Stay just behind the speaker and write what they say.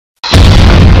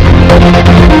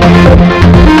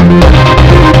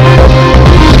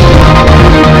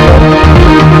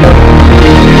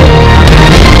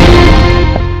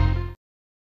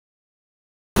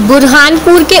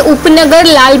बुरहानपुर के उपनगर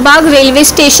Lalbagh railway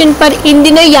station पर इन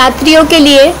दिनों यात्रियों के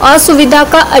लिए असुविधा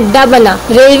का अड्डा बना।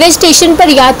 रेलवे स्टेशन पर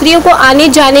यात्रियों को आने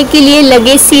जाने के लिए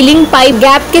लगे सीलिंग पाइप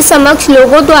गैप के समक्ष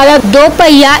लोगों द्वारा 2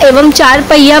 पहिया एवं 4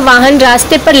 पहिया वाहन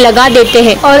रास्ते पर लगा देते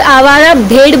हैं और आवारा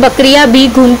भेड़ बकरियां भी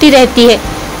घूमती रहती है।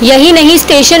 यही नहीं,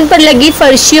 स्टेशन पर लगी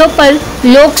फर्शियों पर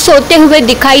लोग सोते हुए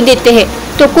दिखाई देते हैं,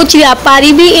 तो कुछ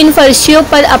व्यापारी भी इन फर्शियों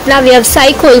पर अपना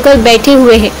व्यवसाय खोलकर बैठे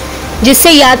हुए हैं,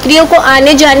 जिससे यात्रियों को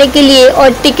आने जाने के लिए और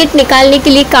टिकट निकालने के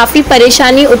लिए काफ़ी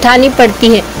परेशानी उठानी पड़ती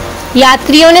है।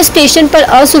 यात्रियों ने स्टेशन पर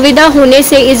असुविधा होने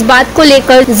से इस बात को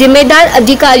लेकर जिम्मेदार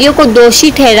अधिकारियों को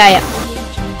दोषी ठहराया।